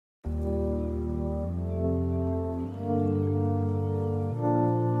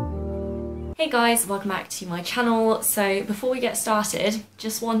Hey guys, welcome back to my channel. So before we get started,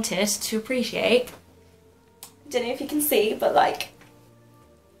 just wanted to appreciate, don't know if you can see, but like,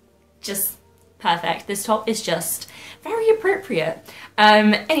 just perfect. This top is just very appropriate.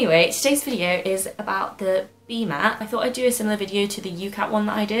 Anyway, today's video is about the BMAT. I thought I'd do a similar video to the UCAT one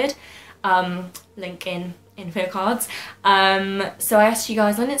that I did. Link in info cards. So I asked you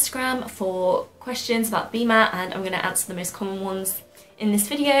guys on Instagram for questions about BMAT and I'm going to answer the most common ones in this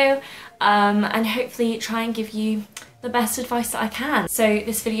video and hopefully try and give you the best advice that I can. So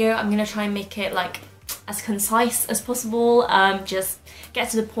this video I'm going to try and make it like as concise as possible, just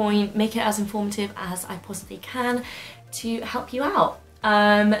get to the point, make it as informative as I possibly can to help you out.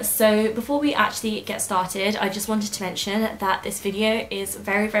 So before we actually get started, I just wanted to mention that this video is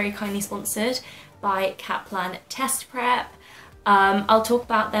very kindly sponsored by Kaplan Test Prep. I'll talk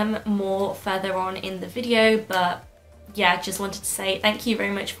about them more further on in the video, but yeah, just wanted to say thank you very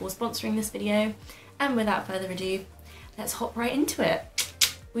much for sponsoring this video, and without further ado, let's hop right into it.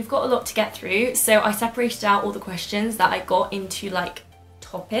 We've got a lot to get through, so I separated out all the questions that I got into like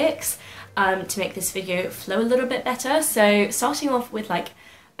topics to make this video flow a little bit better. So starting off with like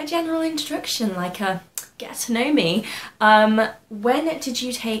a general introduction, like a get to know me. When did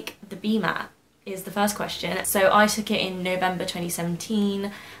you take the BMAT is the first question. So I took it in November 2017.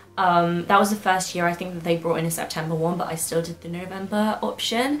 That was the first year I think that they brought in a September one, but I still did the November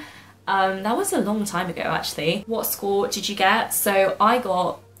option. That was a long time ago actually. What score did you get? So I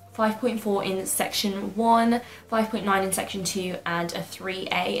got 5.4 in section 1, 5.9 in section 2 and a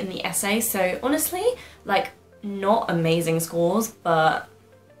 3A in the essay. So honestly, like not amazing scores, but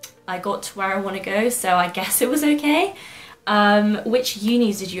I got to where I want to go, so I guess it was okay. Which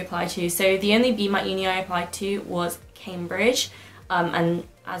unis did you apply to? So the only BMAT uni I applied to was Cambridge, and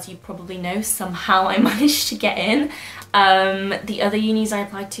as you probably know, somehow I managed to get in. The other unis I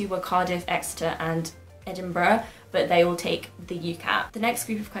applied to were Cardiff, Exeter and Edinburgh, but they all take the UCAT. The next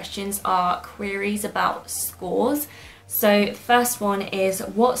group of questions are queries about scores. So the first one is,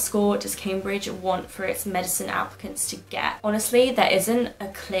 what score does Cambridge want for its medicine applicants to get? Honestly, there isn't a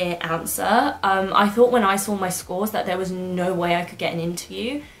clear answer. I thought when I saw my scores that there was no way I could get an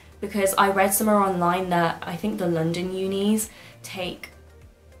interview, because I read somewhere online that I think the London unis take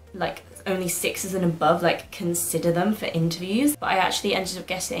like only 6s and above, like consider them for interviews, but I actually ended up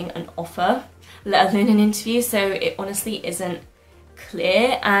getting an offer, let alone an interview, so it honestly isn't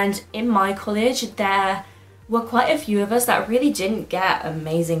clear. And in my college there were quite a few of us that really didn't get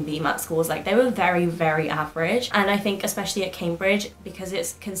amazing BMAT scores, like they were very average. And I think especially at Cambridge, because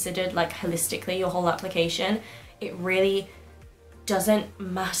it's considered like holistically your whole application, it really doesn't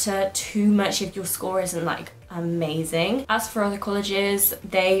matter too much if your score isn't like amazing. As for other colleges,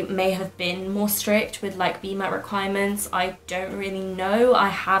 they may have been more strict with like BMAT requirements. I don't really know. I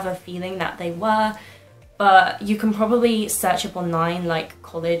have a feeling that they were, but you can probably search up online like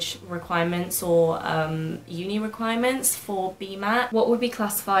college requirements or uni requirements for BMAT. What would be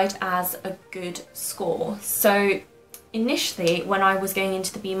classified as a good score? So initially when I was going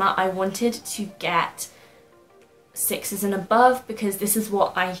into the BMAT, I wanted to get 6s and above, because this is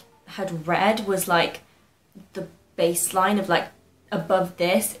what I had read was like the baseline of like above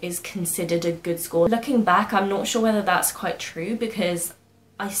this is considered a good score. Looking back, I'm not sure whether that's quite true, because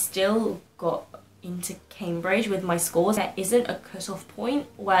I still got into Cambridge with my scores. There isn't a cutoff point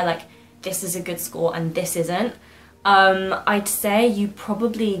where like this is a good score and this isn't. I'd say you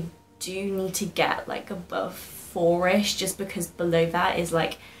probably do need to get like above 4ish, just because below that is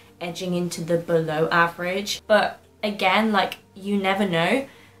like edging into the below average. But again, like you never know.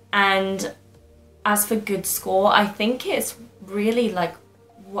 And as for good score, I think it's really like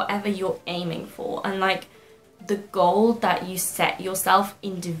whatever you're aiming for, and like the goal that you set yourself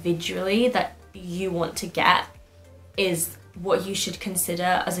individually that you want to get is what you should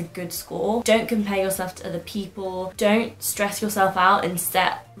consider as a good score. Don't compare yourself to other people. Don't stress yourself out and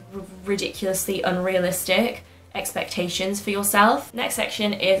set ridiculously unrealistic expectations for yourself. Next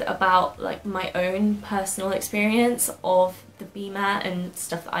section is about like my own personal experience of the BMAT and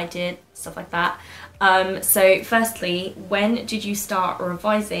stuff that I did, stuff like that. So firstly, when did you start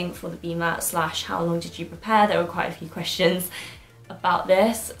revising for the BMAT / how long did you prepare? There were quite a few questions about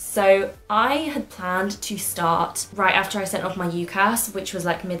this. So I had planned to start right after I sent off my UCAS, which was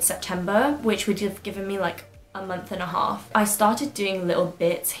like mid-September, which would have given me like a month and a half. I started doing little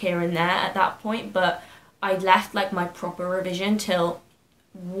bits here and there at that point, but I left like my proper revision till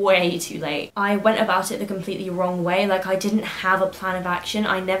way too late. I went about it the completely wrong way. Like I didn't have a plan of action.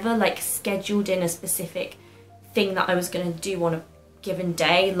 I never like scheduled in a specific thing that I was going to do on a given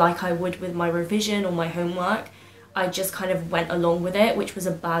day like I would with my revision or my homework. I just kind of went along with it, which was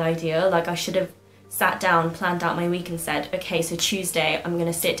a bad idea. Like, I should have sat down, planned out my week and said, okay, so Tuesday I'm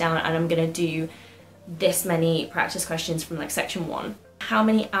gonna sit down and I'm gonna do this many practice questions from like section 1. How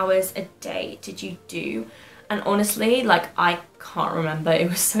many hours a day did you do? And honestly, like, I can't remember, it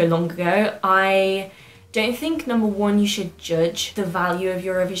was so long ago. I don't think, number one, you should judge the value of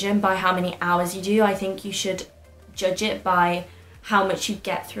your revision by how many hours you do. I think you should judge it by how much you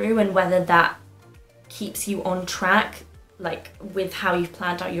get through and whether that keeps you on track, like with how you've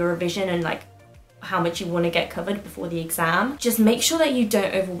planned out your revision and like how much you want to get covered before the exam. Just make sure that you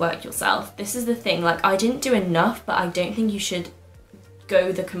don't overwork yourself. This is the thing, like, I didn't do enough, but I don't think you should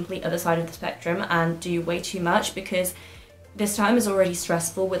go the complete other side of the spectrum and do way too much, because this time is already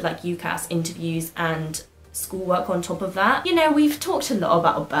stressful with like UCAS interviews and schoolwork on top of that. You know, we've talked a lot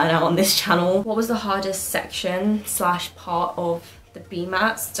about burnout on this channel. What was the hardest section / part of the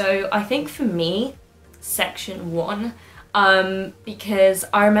BMAT? So I think for me, section 1, because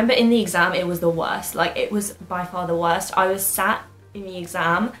I remember in the exam it was the worst. Like, it was by far the worst. I was sat in the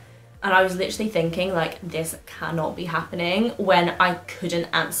exam and I was literally thinking, like, this cannot be happening, when I couldn't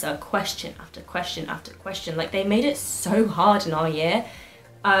answer question after question after question. Like, they made it so hard in our year.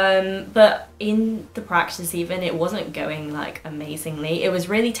 But in the practice even, it wasn't going like amazingly. It was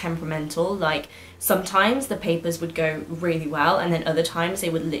really temperamental. Like, sometimes the papers would go really well and then other times they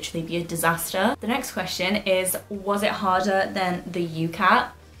would literally be a disaster. The next question is, was it harder than the UCAT?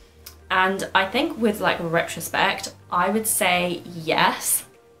 And I think with like retrospect, I would say yes.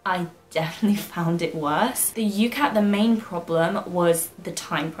 I definitely found it worse. The UCAT, the main problem was the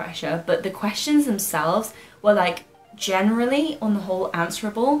time pressure, but the questions themselves were like generally on the whole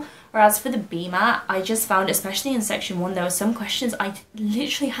answerable. Whereas for the BMAT, I just found, especially in section 1, there were some questions I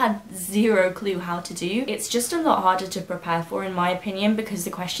literally had zero clue how to do. It's just a lot harder to prepare for, in my opinion, because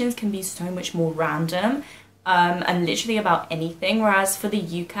the questions can be so much more random and literally about anything. Whereas for the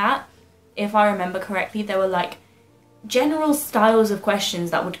UCAT, if I remember correctly, there were like general styles of questions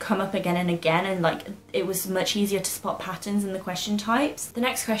that would come up again and again, and like it was much easier to spot patterns in the question types. The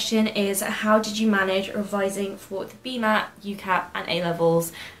next question is, how did you manage revising for the BMAT, UCAT and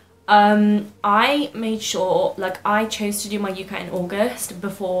A-levels? I made sure, like, I chose to do my UCAT in August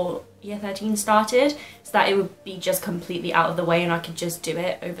before year 13 started, so that it would be just completely out of the way and I could just do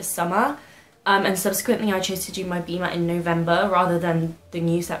it over summer. And subsequently I chose to do my BMAT in November rather than the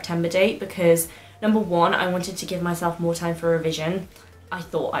new September date, because number one, I wanted to give myself more time for revision. I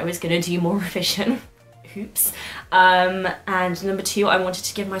thought I was gonna do more revision. Oops. And number two, I wanted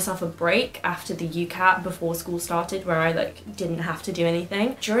to give myself a break after the UCAT before school started, where I like didn't have to do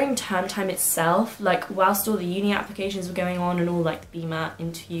anything. During term time itself, like whilst all the uni applications were going on and all like the BMAT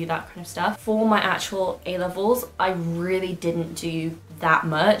interview, that kind of stuff, for my actual A-levels, I really didn't do that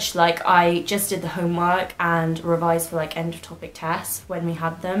much. Like, I just did the homework and revised for like end of topic tests when we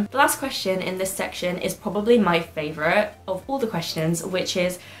had them. The last question in this section is probably my favourite of all the questions, which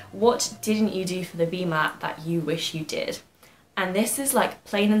is, what didn't you do for the BMAT that you wish you did? And this is like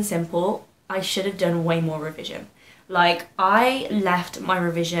plain and simple, I should have done way more revision. Like, I left my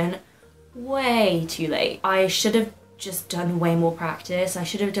revision way too late. I should have just done way more practice. I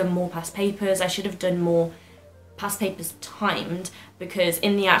should have done more past papers. I should have done more past papers timed, because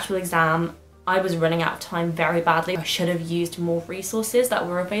in the actual exam I was running out of time very badly. I should have used more resources that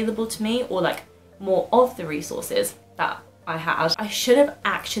were available to me, or like more of the resources that I had. I should have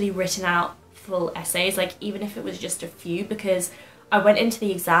actually written out full essays, like even if it was just a few, because I went into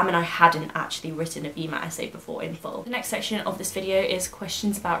the exam and I hadn't actually written a BMAT essay before in full. The next section of this video is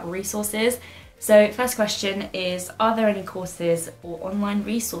questions about resources. So first question is, are there any courses or online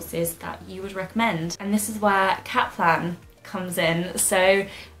resources that you would recommend? And this is where Kaplan comes in. So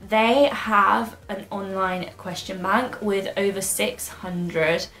they have an online question bank with over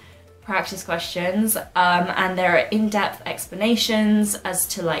 600 practice questions, and there are in-depth explanations as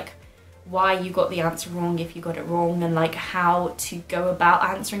to like why you got the answer wrong if you got it wrong, and like how to go about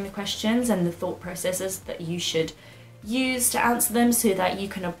answering the questions and the thought processes that you should use to answer them, so that you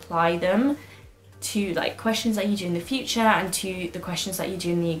can apply them to like questions that you do in the future and to the questions that you do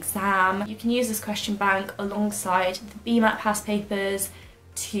in the exam. You can use this question bank alongside the BMAT past papers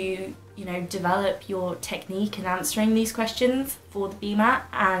to, you know, develop your technique in answering these questions for the BMAT,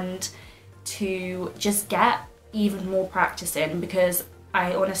 and to just get even more practice in, because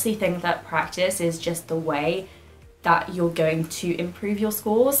I honestly think that practice is just the way that you're going to improve your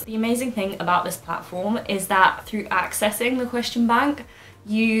scores. The amazing thing about this platform is that through accessing the question bank,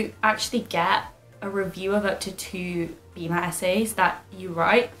 you actually get a review of up to 2 BMAT essays that you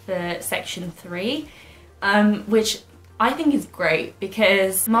write for section 3, which I think is great,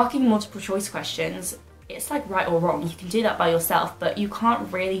 because marking multiple choice questions it's like right or wrong. You can do that by yourself, but you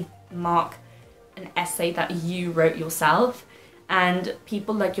can't really mark an essay that you wrote yourself. And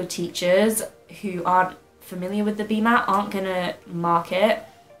people like your teachers who aren't familiar with the BMAT aren't gonna mark it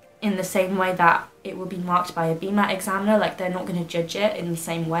in the same way that it will be marked by a BMAT examiner. Like, they're not gonna judge it in the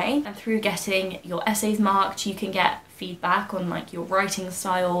same way. And through getting your essays marked, you can get feedback on like your writing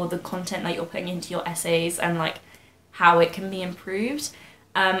style, the content that you're putting into your essays, and like how it can be improved.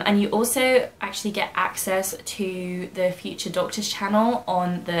 And you also actually get access to the Future Doctors channel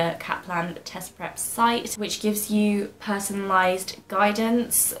on the Kaplan Test Prep site, which gives you personalised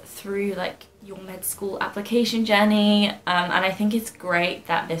guidance through like your med school application journey. And I think it's great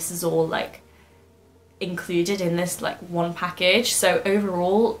that this is all like included in this like one package. So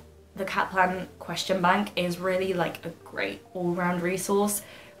overall, the Kaplan question bank is really like a great all-round resource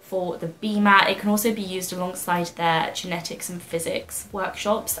for the BMAT. It can also be used alongside their genetics and physics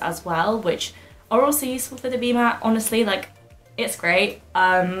workshops as well, which are also useful for the BMAT. Honestly, like, it's great.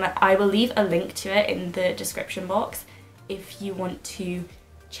 I will leave a link to it in the description box if you want to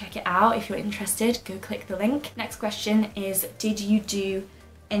check it out. If you're interested, go click the link. Next question is, did you do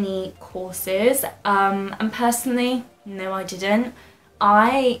any courses? And personally, no, I didn't.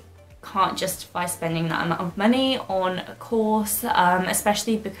 I can't justify spending that amount of money on a course,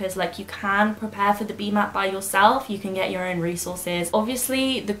 especially because like you can prepare for the BMAT by yourself. You can get your own resources.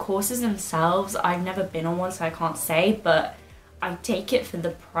 Obviously the courses themselves, I've never been on one, so I can't say, but I take it for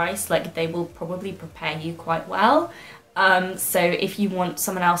the price. Like, they will probably prepare you quite well. So if you want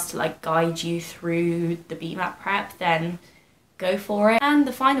someone else to like guide you through the BMAT prep, then go for it. And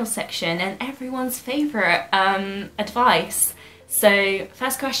the final section, and everyone's favorite, advice. So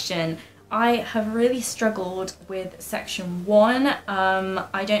first question, I have really struggled with section 1.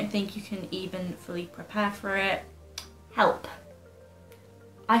 I don't think you can even fully prepare for it. Help.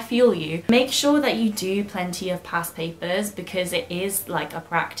 I feel you. Make sure that you do plenty of past papers, because it is like a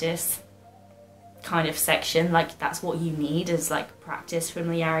practice kind of section. Like, that's what you need, is like practice,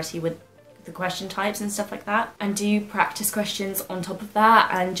 familiarity with the question types and stuff like that, and do practice questions on top of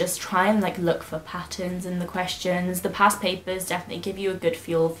that, and just try and like look for patterns in the questions. The past papers definitely give you a good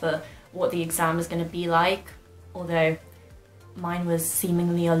feel for what the exam is going to be like, although mine was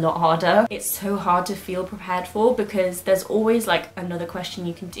seemingly a lot harder. It's so hard to feel prepared for, because there's always like another question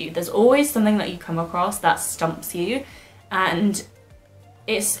you can do. There's always something that you come across that stumps you, and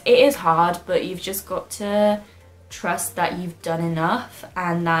it is hard, but you've just got to trust that you've done enough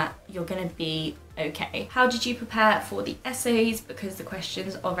and that you're gonna be okay. How did you prepare for the essays? Because the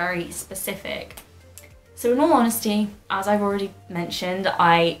questions are very specific. So in all honesty, as I've already mentioned,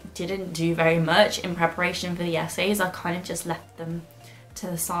 I didn't do very much in preparation for the essays. I kind of just left them to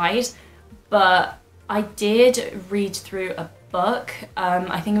the side, but I did read through a book.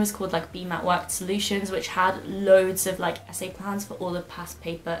 I think it was called like BMAT Worked Solutions, which had loads of like essay plans for all the past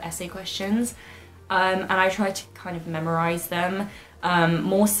paper essay questions. And I tried to kind of memorize them,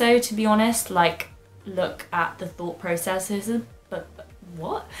 more so, to be honest, like look at the thought processes,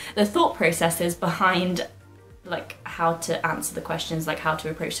 the thought processes behind like how to answer the questions, like how to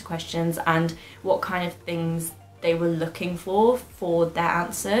approach the questions, and what kind of things they were looking for their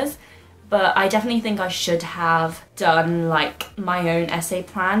answers. But I definitely think I should have done like my own essay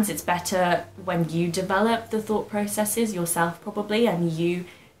plans. It's better when you develop the thought processes yourself, probably, and you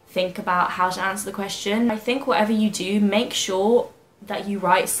think about how to answer the question. I think whatever you do, make sure that you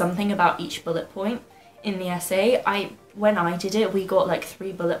write something about each bullet point in the essay. When I did it, we got like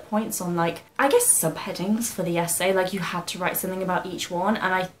 3 bullet points on like, I guess, subheadings for the essay. Like, you had to write something about each one,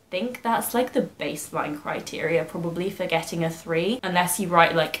 and I think that's like the baseline criteria probably for getting a 3, unless you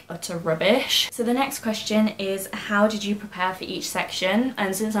write like utter rubbish. So the next question is, how did you prepare for each section?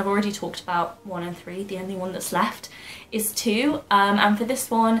 And since I've already talked about 1 and 3, the only one that's left is 2. And for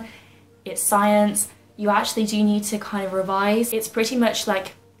this one, it's science. You actually do need to kind of revise. It's pretty much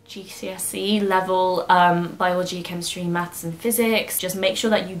like GCSE level biology, chemistry, maths and physics. Just make sure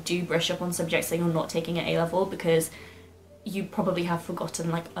that you do brush up on subjects that you're not taking at A-level, because you probably have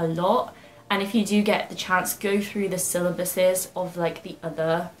forgotten like a lot. And if you do get the chance, go through the syllabuses of like the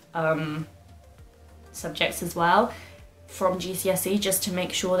other subjects as well from GCSE, just to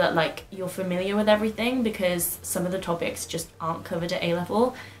make sure that like you're familiar with everything, because some of the topics just aren't covered at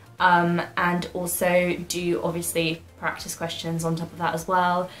A-level. And also do obviously practice questions on top of that as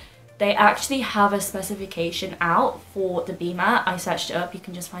well. They actually have a specification out for the BMAT. I searched it up, you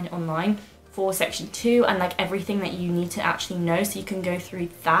can just find it online, for section 2, and like everything that you need to actually know, so you can go through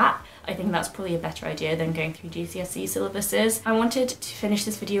that. I think that's probably a better idea than going through GCSE syllabuses. I wanted to finish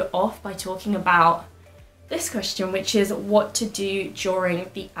this video off by talking about this question, which is what to do during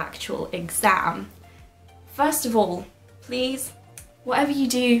the actual exam. First of all, please, whatever you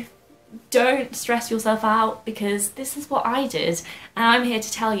do, don't stress yourself out, because this is what I did, and I'm here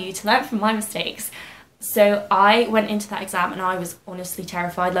to tell you to learn from my mistakes. So I went into that exam and I was honestly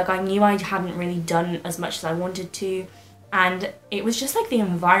terrified. Like, I knew I hadn't really done as much as I wanted to, and it was just like the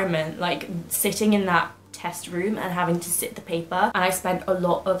environment, like sitting in that test room and having to sit the paper, and I spent a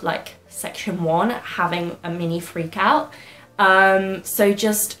lot of like section 1 having a mini freak out. So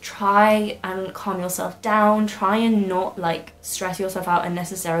just try and calm yourself down, try and not like stress yourself out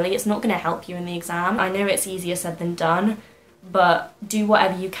unnecessarily. It's not going to help you in the exam. I know it's easier said than done, but do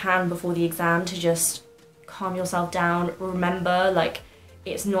whatever you can before the exam to just calm yourself down. Remember, like,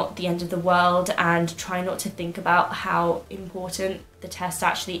 it's not the end of the world, and try not to think about how important the test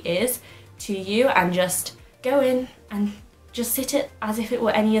actually is to you, and just go in and just sit it as if it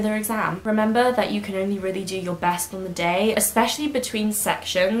were any other exam. Remember that you can only really do your best on the day, especially between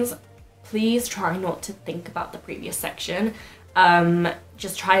sections. Please try not to think about the previous section.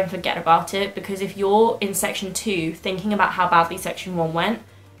 Just try and forget about it, because if you're in section 2 thinking about how badly section 1 went,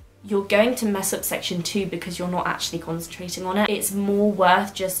 you're going to mess up section 2 because you're not actually concentrating on it. It's more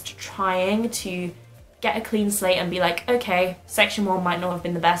worth just trying to get a clean slate and be like, okay, section 1 might not have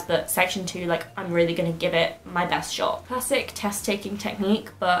been the best, but section 2, like, I'm really gonna give it my best shot. Classic test taking technique,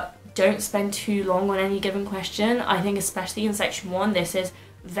 but don't spend too long on any given question. I think especially in section 1, this is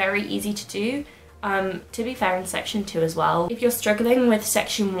very easy to do. To be fair, in section 2 as well. If you're struggling with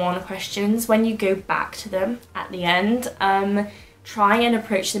section 1 questions, when you go back to them at the end, try and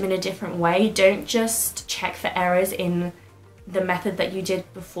approach them in a different way. Don't just check for errors in the method that you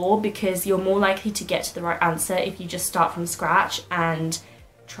did before, because you're more likely to get to the right answer if you just start from scratch and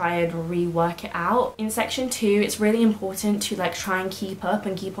try and rework it out. In section 2, it's really important to like try and keep up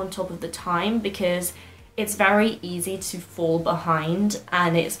and keep on top of the time, because it's very easy to fall behind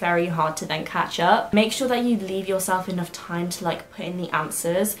and it's very hard to then catch up. Make sure that you leave yourself enough time to like put in the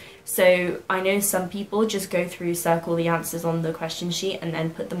answers. So I know some people just go through, circle the answers on the question sheet and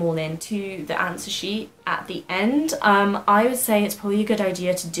then put them all into the answer sheet at the end. I would say it's probably a good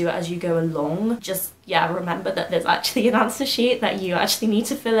idea to do it as you go along. Just, yeah, remember that there's actually an answer sheet that you actually need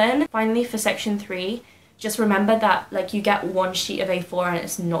to fill in. Finally, for section 3, just remember that like you get one sheet of A4 and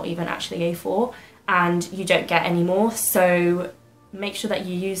it's not even actually A4, and you don't get any more. So make sure that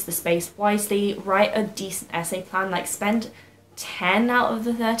you use the space wisely. Write a decent essay plan, like spend 10 out of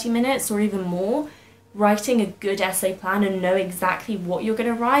the 30 minutes or even more writing a good essay plan, and know exactly what you're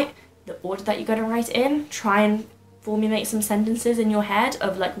going to write, the order that you're going to write in. Try and formulate some sentences in your head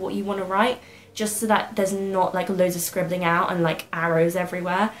of like what you want to write, just so that there's not like loads of scribbling out and like arrows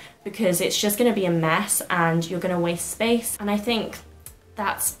everywhere, because it's just going to be a mess and you're going to waste space. And I think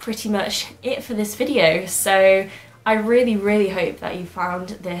that's pretty much it for this video. So I really hope that you found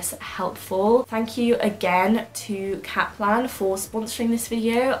this helpful. Thank you again to Kaplan for sponsoring this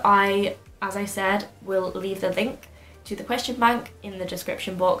video. As I said, will leave the link to the question bank in the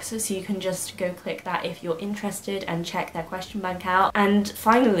description box, so you can just go click that if you're interested and check their question bank out. And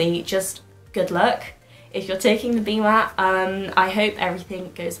finally, just good luck if you're taking the BMAT. I hope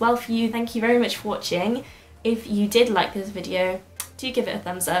everything goes well for you. Thank you very much for watching. If you did like this video, do give it a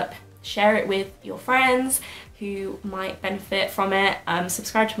thumbs up, share it with your friends who might benefit from it,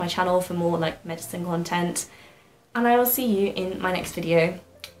 subscribe to my channel for more like medicine content, and I will see you in my next video.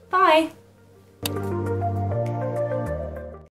 Bye!